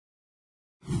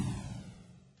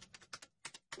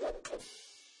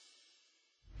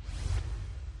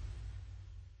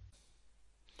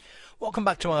Welcome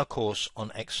back to our course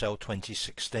on Excel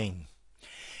 2016.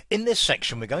 In this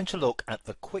section we're going to look at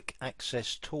the Quick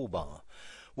Access Toolbar,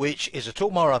 which is a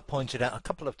toolbar I've pointed out a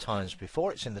couple of times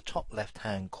before. It's in the top left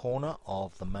hand corner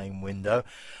of the main window,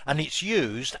 and it's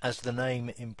used, as the name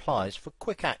implies, for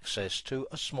quick access to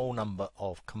a small number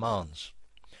of commands.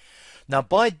 Now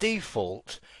by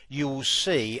default you will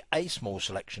see a small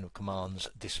selection of commands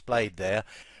displayed there.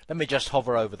 Let me just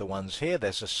hover over the ones here.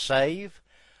 There's a save,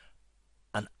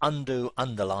 an undo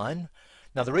underline.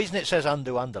 Now the reason it says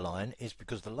undo underline is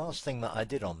because the last thing that I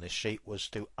did on this sheet was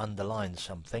to underline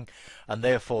something, and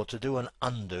therefore to do an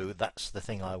undo, that's the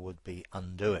thing I would be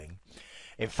undoing.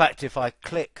 In fact, if I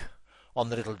click on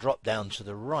the little drop down to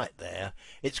the right there,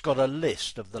 it's got a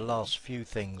list of the last few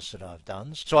things that I've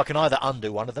done, so I can either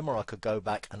undo one of them or I could go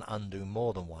back and undo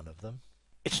more than one of them.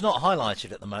 It's not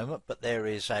highlighted at the moment, but there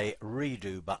is a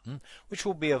redo button which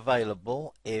will be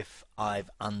available if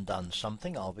I've undone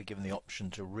something. I'll be given the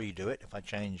option to redo it if I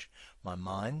change my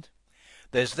mind.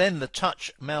 There's then the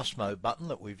touch mouse mode button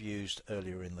that we've used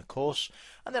earlier in the course,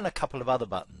 and then a couple of other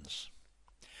buttons.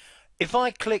 If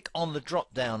I click on the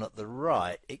drop down at the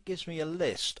right, it gives me a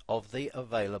list of the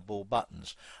available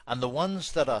buttons, and the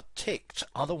ones that are ticked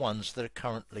are the ones that are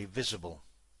currently visible.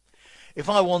 If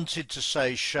I wanted to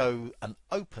say show an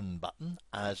open button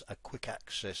as a quick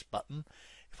access button,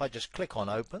 if I just click on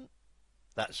open,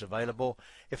 that's available.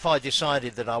 If I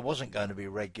decided that I wasn't going to be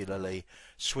regularly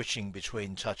switching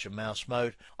between touch and mouse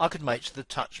mode, I could make the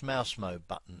touch mouse mode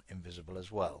button invisible as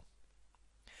well.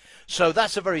 So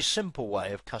that's a very simple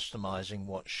way of customizing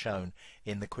what's shown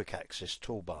in the quick access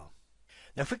toolbar.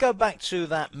 Now if we go back to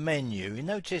that menu, you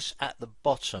notice at the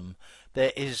bottom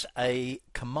there is a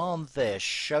command there,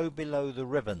 show below the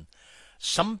ribbon.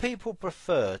 Some people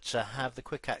prefer to have the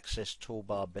quick access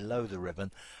toolbar below the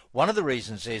ribbon. One of the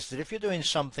reasons is that if you're doing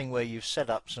something where you've set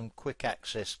up some quick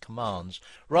access commands,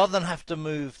 rather than have to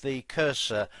move the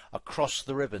cursor across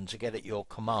the ribbon to get at your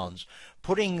commands,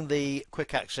 putting the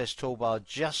quick access toolbar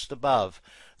just above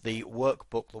the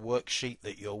workbook, the worksheet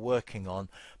that you're working on,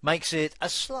 makes it a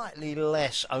slightly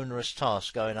less onerous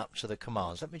task going up to the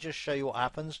commands. Let me just show you what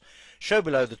happens. Show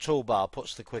below the toolbar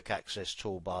puts the quick access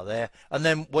toolbar there, and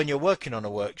then when you're working on a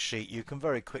worksheet you can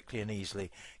very quickly and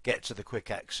easily get to the quick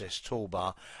access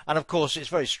toolbar, and of course it's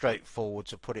very straightforward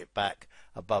to put it back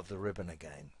above the ribbon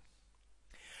again.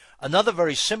 Another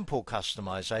very simple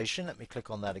customization, let me click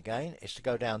on that again, is to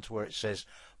go down to where it says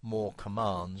more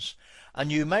commands.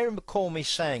 And you may recall me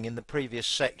saying in the previous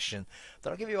section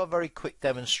that I'll give you a very quick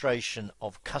demonstration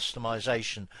of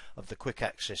customization of the quick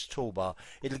access toolbar.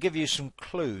 It'll give you some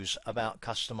clues about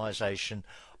customization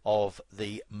of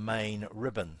the main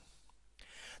ribbon.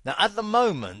 Now at the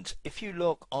moment, if you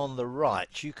look on the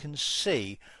right, you can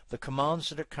see the commands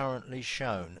that are currently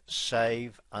shown: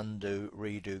 save, undo,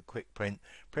 redo, quick print,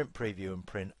 print preview and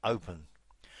print open.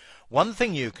 One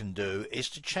thing you can do is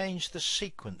to change the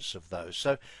sequence of those.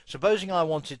 So supposing I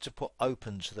wanted to put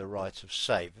open to the right of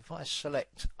save, if I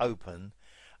select open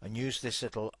and use this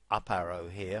little up arrow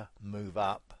here, move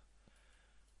up,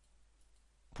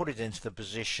 put it into the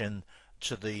position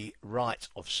to the right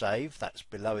of save, that's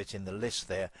below it in the list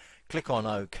there, click on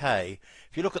OK.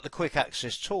 If you look at the quick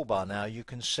access toolbar now, you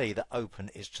can see that open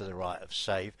is to the right of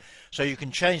save, so you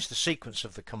can change the sequence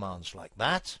of the commands like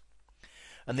that.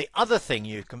 And the other thing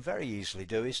you can very easily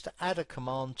do is to add a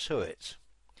command to it.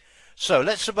 So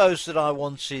let's suppose that I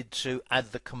wanted to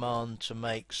add the command to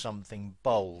make something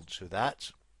bold to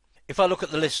that. If I look at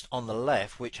the list on the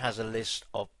left, which has a list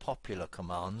of popular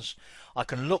commands, I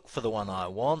can look for the one I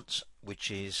want, which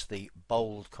is the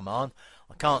bold command.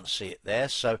 I can't see it there,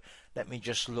 so let me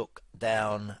just look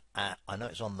down at, I know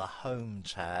it's on the Home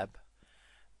tab,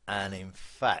 and in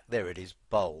fact there it is,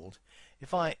 bold.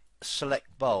 If I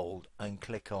select bold and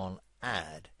click on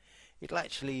add, it'll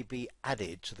actually be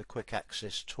added to the quick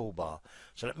access toolbar.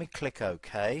 So let me click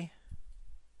OK.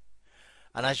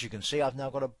 And as you can see, I've now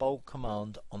got a bold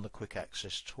command on the quick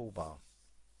access toolbar.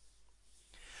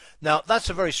 Now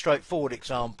that's a very straightforward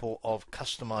example of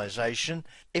customization.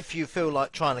 If you feel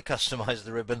like trying to customize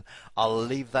the ribbon, I'll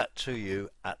leave that to you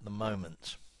at the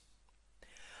moment.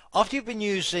 After you've been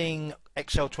using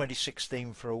Excel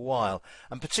 2016 for a while,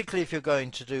 and particularly if you're going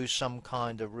to do some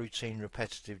kind of routine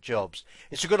repetitive jobs,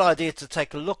 it's a good idea to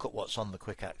take a look at what's on the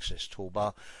quick access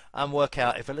toolbar and work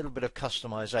out if a little bit of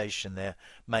customization there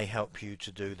may help you to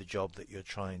do the job that you're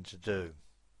trying to do.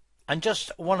 And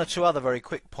just one or two other very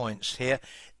quick points here.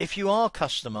 If you are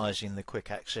customizing the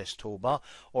quick access toolbar,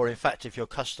 or in fact if you're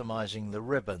customizing the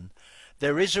ribbon,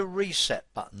 there is a reset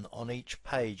button on each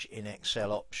page in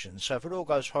Excel options. So if it all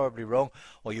goes horribly wrong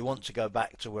or you want to go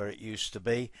back to where it used to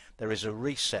be, there is a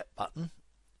reset button.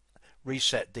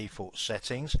 reset default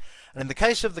settings. And in the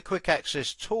case of the Quick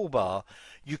Access Toolbar,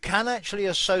 you can actually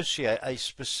associate a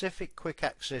specific Quick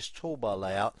Access Toolbar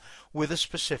layout with a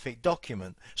specific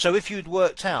document. So if you'd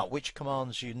worked out which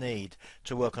commands you need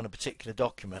to work on a particular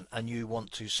document and you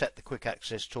want to set the Quick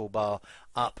Access Toolbar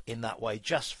up in that way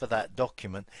just for that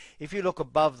document, if you look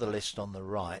above the list on the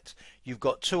right, you've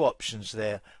got two options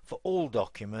there for all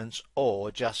documents or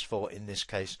just for, in this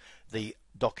case, the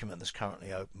document that's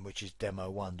currently open, which is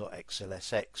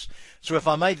demo1.xlsx. So if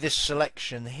I made this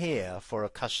selection here for a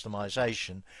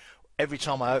customization, every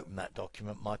time I open that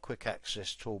document, my Quick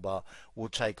Access Toolbar will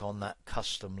take on that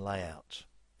custom layout.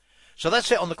 So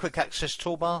that's it on the Quick Access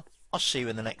Toolbar. I'll see you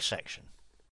in the next section.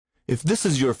 If this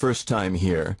is your first time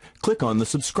here, click on the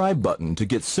subscribe button to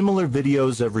get similar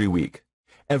videos every week.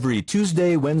 Every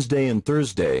Tuesday, Wednesday, and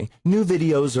Thursday, new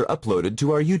videos are uploaded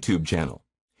to our YouTube channel.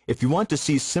 If you want to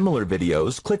see similar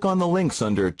videos, click on the links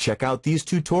under Check Out These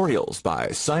Tutorials by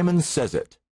Simon Says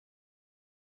It.